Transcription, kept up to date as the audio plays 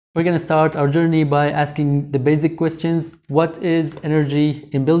We're going to start our journey by asking the basic questions. What is energy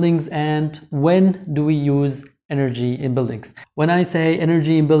in buildings, and when do we use energy in buildings? When I say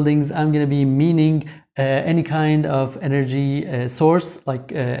energy in buildings, I'm going to be meaning any kind of energy source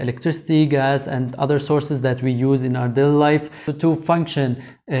like electricity, gas, and other sources that we use in our daily life to function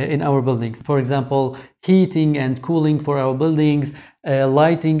in our buildings. For example, heating and cooling for our buildings,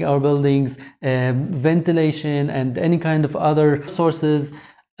 lighting our buildings, ventilation, and any kind of other sources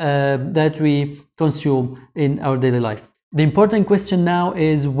that we consume in our daily life. The important question now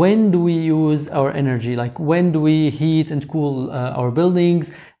is, when do we use our energy? Like, when do we heat and cool our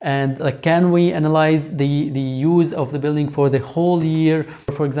buildings? And like, can we analyze the use of the building for the whole year,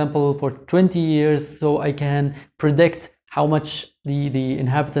 for example, for 20 years, so I can predict how much the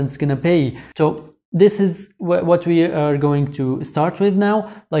inhabitants gonna pay? So this is what we are going to start with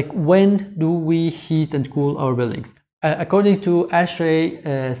now. Like, when do we heat and cool our buildings? According to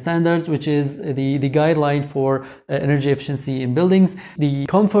ASHRAE standards, which is the guideline for energy efficiency in buildings, the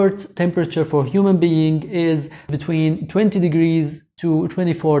comfort temperature for human being is between 20 degrees to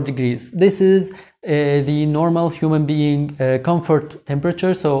 24 degrees. This is the normal human being comfort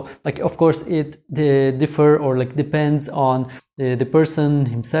temperature. So, like, of course, it differ or like depends on the person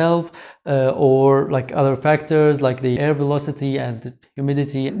himself or like other factors like the air velocity and the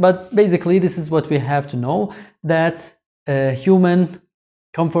humidity. But basically, this is what we have to know, that human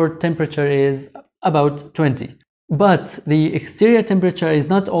comfort temperature is about 20. But the exterior temperature is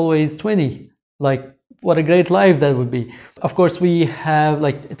not always 20. Like, what a great life that would be. Of course, we have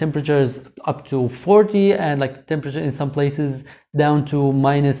like temperatures up to 40 and like temperature in some places down to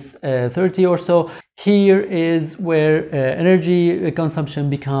minus 30 or so. Here is where energy consumption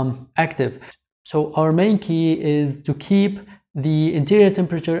become active. So our main key is to keep the interior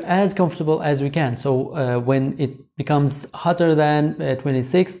temperature as comfortable as we can. So when it becomes hotter than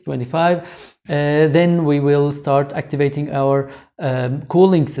 26, 25, then we will start activating our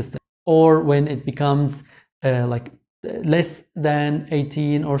cooling system. Or when it becomes like less than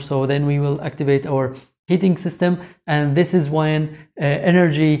 18 or so, then we will activate our heating system, and this is when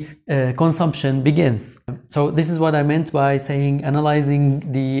energy consumption begins. So this is what I meant by saying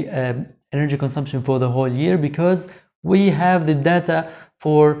analyzing the energy consumption for the whole year, because we have the data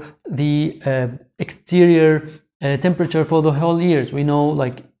for the exterior temperature for the whole years. We know,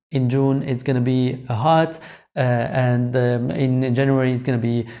 like, in June it's going to be hot, and in January it's going to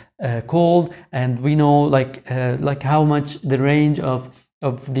be cold, and we know like how much the range of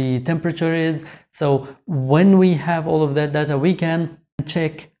the temperature is. So when we have all of that data, we can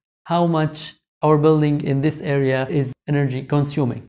check how much our building in this area is energy consuming.